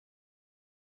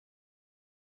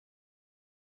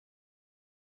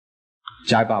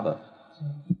Jai Baba.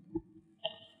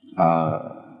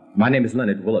 My name is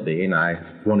Leonard Willoughby, and I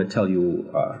want to tell you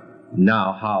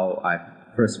now how I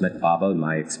first met Baba and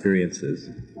my experiences.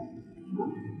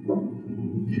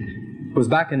 It was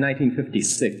back in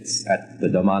 1956 at the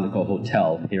Delmonico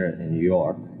Hotel here in New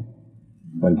York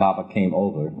when Baba came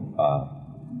over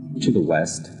to the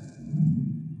West.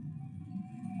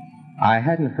 I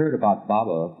hadn't heard about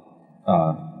Baba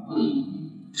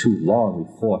too long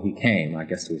before he came. I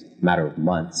guess it was a matter of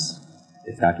months,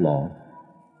 if that long.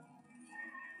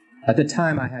 At the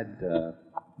time, I had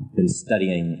been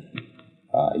studying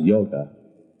yoga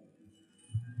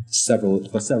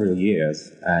for several years,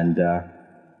 and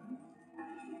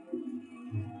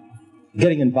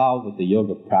getting involved with the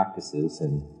yoga practices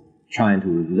and trying to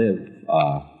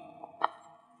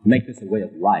make this a way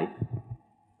of life,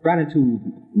 ran into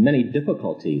many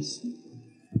difficulties.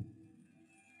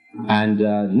 And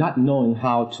not knowing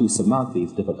how to surmount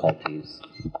these difficulties,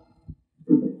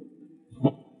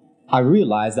 I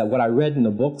realized that what I read in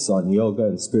the books on yoga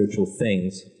and spiritual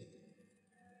things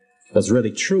was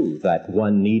really true, that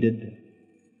one needed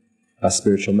a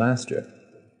spiritual master.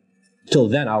 Till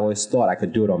then, I always thought I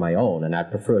could do it on my own, and I'd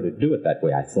prefer to do it that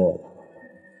way, I thought.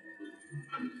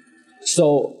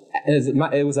 So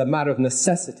it was a matter of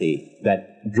necessity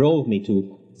that drove me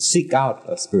to seek out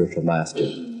a spiritual master.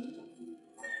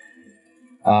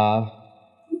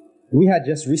 We had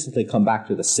just recently come back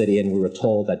to the city, and we were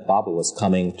told that Baba was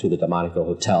coming to the Delmonico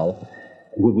Hotel.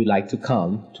 Would we like to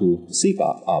come to see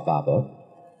Baba?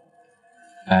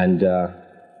 And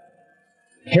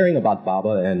hearing about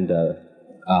Baba and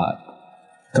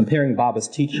comparing Baba's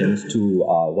teachings to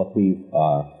what we've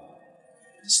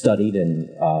studied in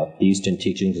the Eastern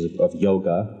teachings of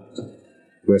yoga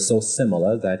were so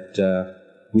similar that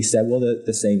we said, well, they're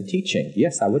the same teaching.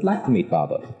 Yes, I would like to meet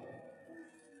Baba.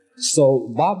 So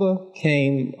Baba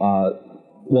came,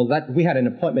 we had an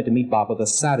appointment to meet Baba the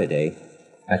Saturday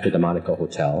at the Delmonico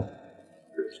Hotel.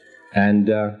 And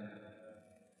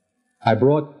I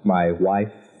brought my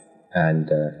wife, and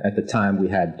at the time we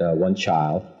had one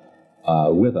child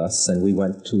with us, and we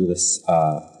went to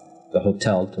the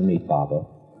hotel to meet Baba.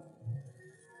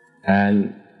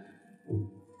 And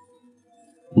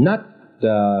not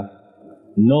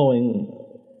knowing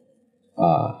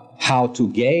how to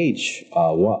gauge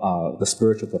the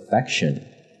spiritual perfection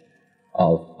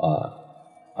of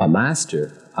a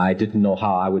master. I didn't know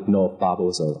how I would know if Baba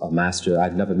was a master.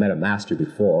 I'd never met a master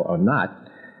before or not.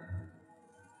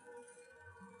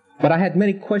 But I had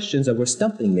many questions that were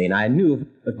stumping me, and I knew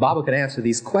if Baba could answer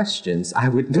these questions, I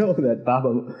would know that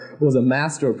Baba was a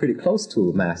master or pretty close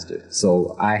to a master.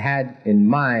 So I had in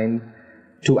mind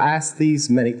to ask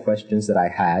these many questions that I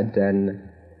had, and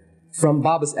from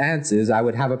Baba's answers, I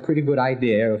would have a pretty good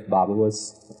idea if Baba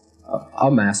was a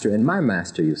master and my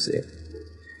master, you see.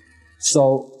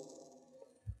 So,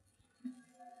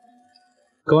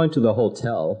 going to the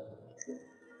hotel,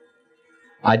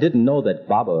 I didn't know that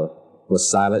Baba was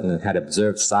silent and had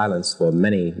observed silence for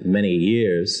many, many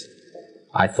years.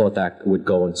 I thought that I would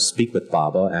go and speak with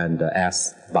Baba and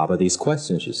ask Baba these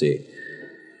questions, you see.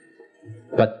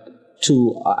 But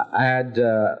to add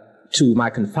to my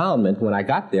confoundment, when I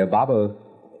got there, Baba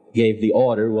gave the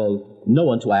order, well, no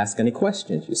one to ask any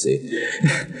questions, you see.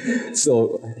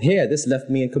 So here, this left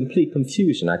me in complete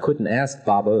confusion. I couldn't ask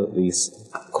Baba these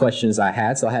questions I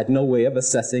had, so I had no way of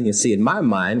assessing, you see, in my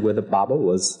mind, whether Baba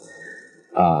was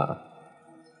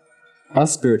a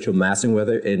spiritual master, and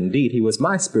whether indeed he was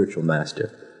my spiritual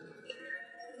master.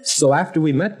 So after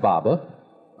we met Baba,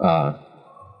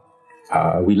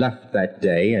 we left that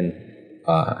day, and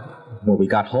when we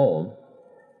got home,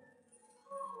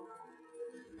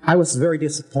 I was very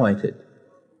disappointed.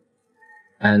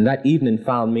 And that evening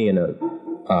found me in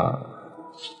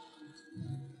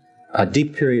a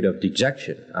deep period of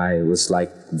dejection. I was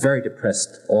like very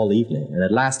depressed all evening, and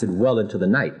it lasted well into the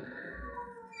night.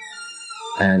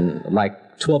 And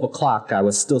like 12 o'clock, I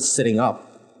was still sitting up,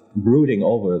 brooding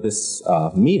over this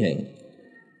meeting.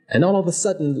 And all of a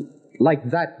sudden,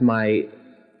 like that, my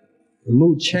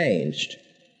mood changed.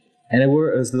 And it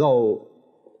were as though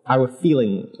I were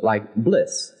feeling like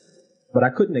bliss. But I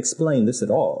couldn't explain this at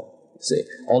all. See,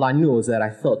 all I knew was that I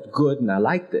felt good and I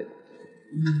liked it.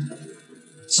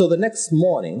 So the next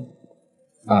morning,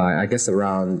 I guess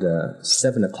around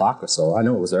 7 o'clock or so, I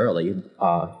know it was early,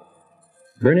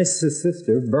 Bernice's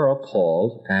sister, Burl,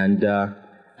 called and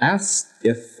asked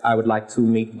if I would like to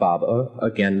meet Baba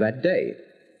again that day.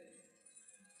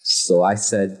 So I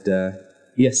said,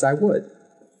 yes, I would.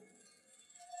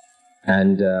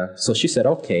 And so she said,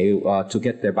 okay, to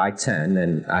get there by 10,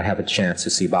 and I'd have a chance to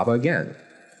see Baba again.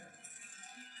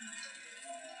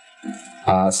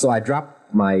 So I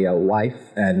dropped my wife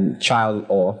and child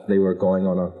off. They were going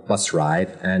on a bus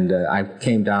ride, and I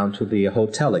came down to the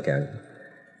hotel again.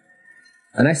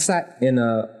 And I sat in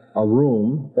a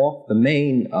room off the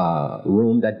main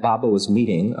room that Baba was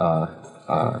meeting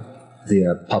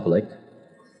the public,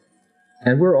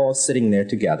 and we're all sitting there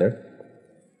together.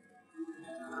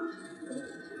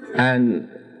 And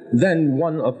then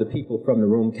one of the people from the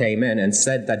room came in and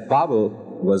said that Baba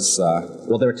was,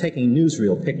 well, they were taking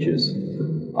newsreel pictures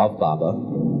of Baba,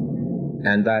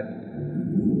 and that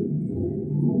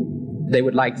they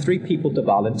would like 3 people to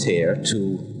volunteer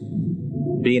to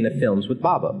be in the films with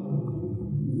Baba.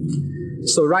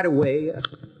 So right away,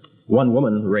 one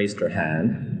woman raised her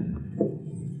hand,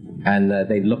 and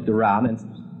they looked around, and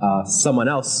someone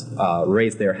else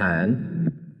raised their hand.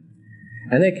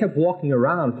 And they kept walking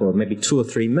around for maybe 2 or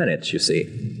 3 minutes, you see.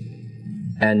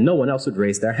 And no one else would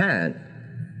raise their hand.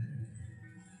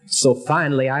 So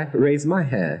finally, I raised my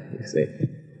hand, you see.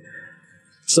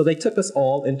 So they took us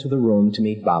all into the room to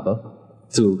meet Baba,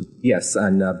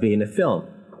 and be in a film.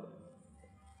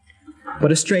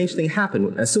 But a strange thing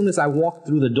happened. As soon as I walked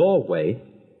through the doorway,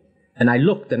 and I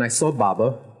looked and I saw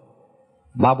Baba,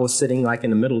 Baba was sitting like in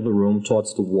the middle of the room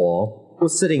towards the wall. He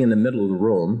was sitting in the middle of the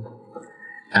room.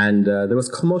 And there was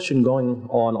commotion going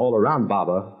on all around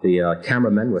Baba. The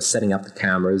cameramen were setting up the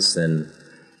cameras and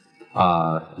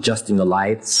adjusting the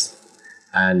lights.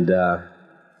 And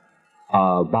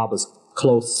Baba's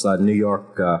close New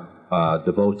York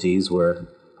devotees were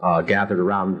gathered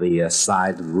around the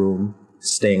side of the room,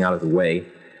 staying out of the way.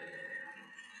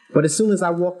 But as soon as I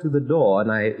walked through the door and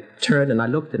I turned and I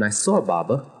looked and I saw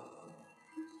Baba,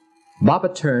 Baba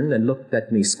turned and looked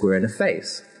at me square in the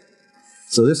face.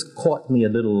 So this caught me a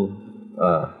little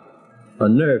a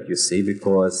nerve, you see,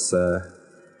 because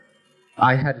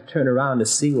I had to turn around to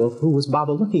see, well, who was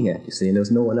Baba looking at, you see, and there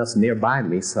was no one else nearby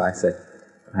me, so I said,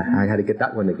 I had to get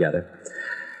that one together.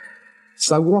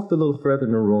 So I walked a little further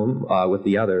in the room with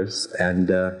the others, and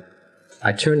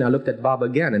I turned and I looked at Baba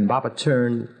again, and Baba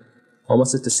turned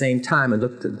almost at the same time and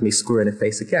looked at me square in the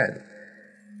face again.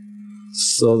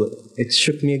 So it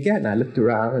shook me again. I looked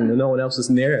around, and no one else was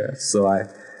near,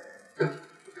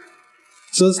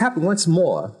 So this happened once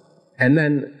more, and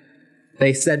then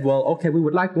they said, well, okay, we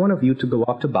would like one of you to go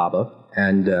up to Baba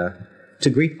and to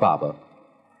greet Baba.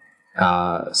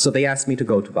 So they asked me to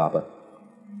go to Baba.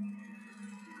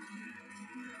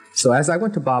 So as I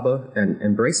went to Baba and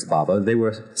embraced Baba, they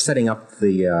were setting up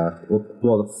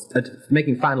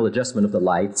making final adjustment of the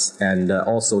lights and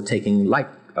also taking light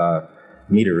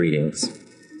meter readings.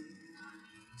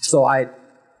 So I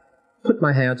put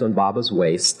my hands on Baba's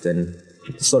waist and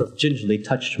sort of gingerly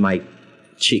touched my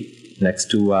cheek next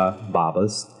to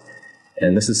Baba's.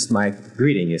 And this is my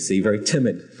greeting, you see, very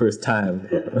timid first time.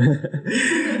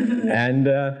 And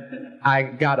I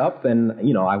got up and,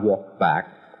 I walked back.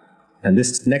 And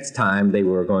this next time they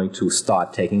were going to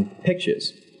start taking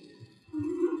pictures.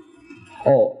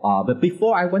 But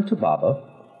before I went to Baba,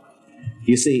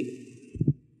 you see,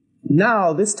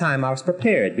 now this time I was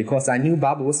prepared because I knew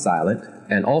Baba was silent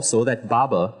and also that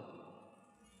Baba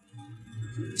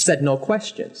said no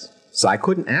questions. So I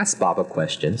couldn't ask Baba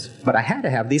questions, but I had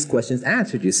to have these questions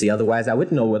answered, you see, otherwise I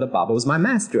wouldn't know whether Baba was my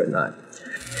master or not.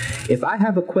 If I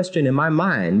have a question in my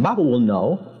mind, Baba will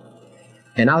know,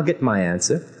 and I'll get my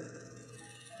answer.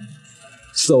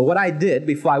 So what I did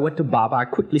before I went to Baba, I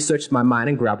quickly searched my mind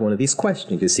and grabbed one of these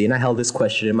questions, you see, and I held this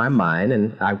question in my mind,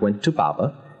 and I went to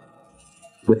Baba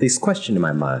with this question in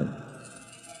my mind.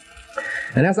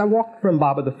 And as I walked from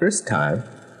Baba the first time,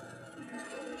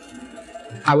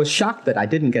 I was shocked that I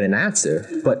didn't get an answer,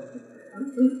 but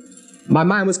my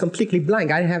mind was completely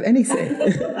blank. I didn't have anything.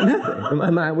 Nothing. My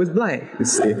mind was blank, you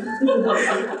see.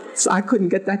 So I couldn't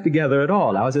get that together at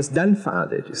all. I was just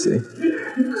dumbfounded, you see.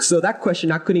 So that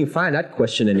question, I couldn't even find that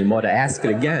question anymore to ask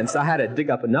it again, so I had to dig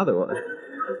up another one.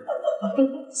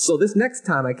 So this next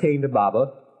time I came to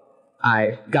Baba,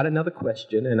 I got another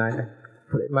question, and I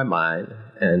put it in my mind,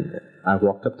 and I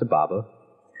walked up to Baba.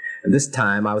 And this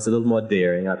time I was a little more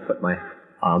daring. I put my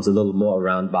arms a little more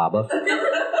around Baba,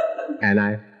 and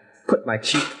I put my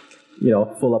cheek,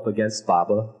 full up against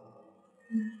Baba.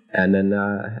 And then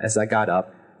as I got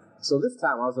up, so this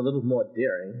time I was a little more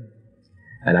daring,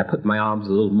 and I put my arms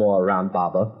a little more around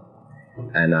Baba,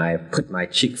 and I put my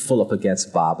cheek full up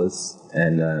against Baba's,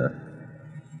 and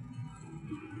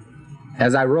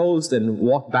as I rose and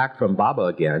walked back from Baba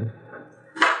again,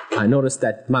 I noticed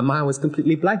that my mind was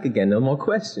completely blank again, no more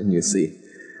question, you see.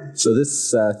 So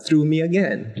this threw me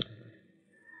again.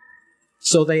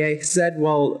 So they said,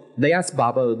 they asked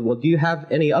Baba, do you have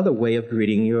any other way of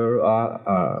greeting your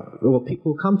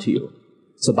people who come to you?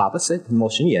 So Baba said,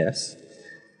 motion, yes.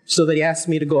 So they asked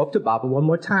me to go up to Baba one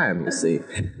more time, you see.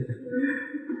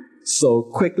 So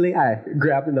quickly I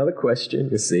grabbed another question,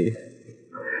 you see.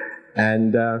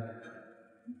 And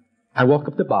I walked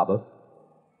up to Baba.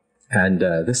 And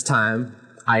this time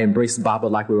I embraced Baba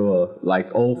like we were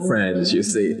like old friends, you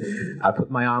see. I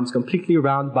put my arms completely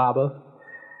around Baba.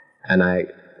 And I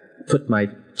put my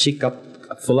cheek up,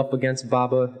 full up against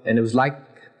Baba. And it was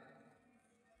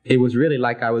really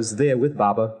like I was there with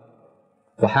Baba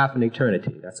for half an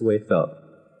eternity. That's the way it felt.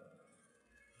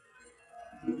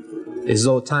 As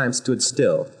though time stood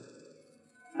still.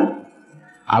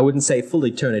 I wouldn't say full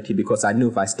eternity because I knew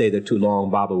if I stayed there too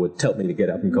long, Baba would tell me to get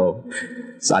up and go.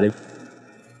 So I didn't.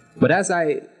 But as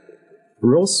I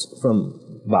rose from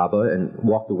Baba and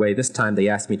walked away, this time they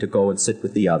asked me to go and sit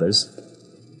with the others.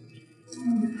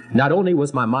 Not only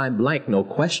was my mind blank, no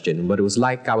question, but it was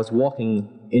like I was walking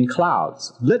in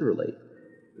clouds, literally.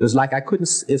 It was like I couldn't,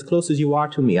 as close as you are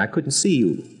to me, I couldn't see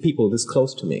you, people this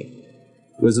close to me.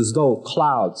 It was as though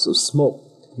clouds of smoke,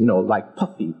 like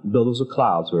puffy billows of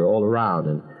clouds were all around,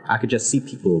 and I could just see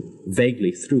people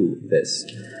vaguely through this.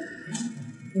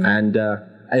 And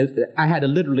I had to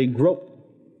literally grope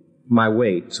my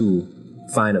way to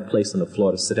find a place on the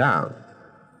floor to sit down.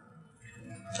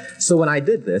 So when I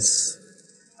did this,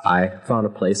 I found a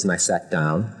place and I sat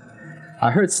down.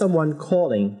 I heard someone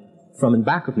calling from in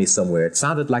back of me somewhere. It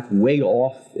sounded like way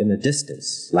off in the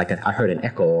distance, like I heard an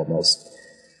echo almost.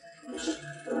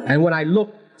 And when I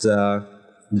looked,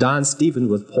 Don Stevens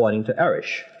was pointing to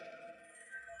Erich.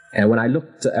 And when I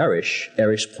looked to Erich,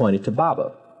 Erich pointed to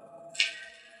Baba.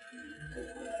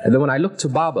 And then when I looked to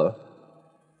Baba,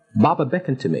 Baba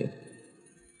beckoned to me.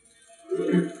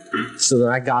 So then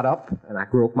I got up and I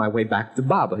groped my way back to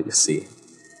Baba, you see.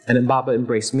 And then Baba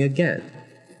embraced me again,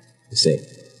 you see.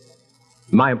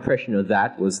 My impression of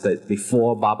that was that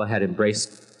before Baba had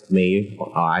embraced me,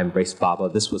 or I embraced Baba,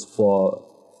 this was for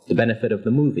the benefit of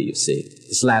the movie, you see.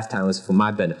 This last time was for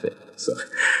my benefit. So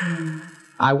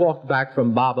I walked back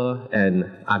from Baba, and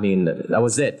I mean, that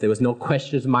was it. There was no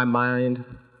questions in my mind.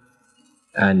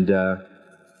 And the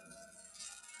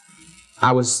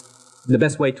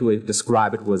best way to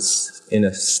describe it was in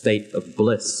a state of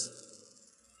bliss.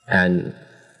 And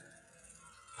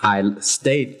I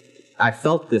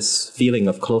felt this feeling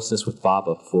of closeness with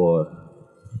Baba for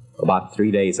about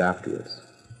 3 days afterwards.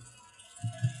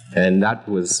 And that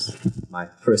was my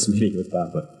first meeting with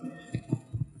Baba.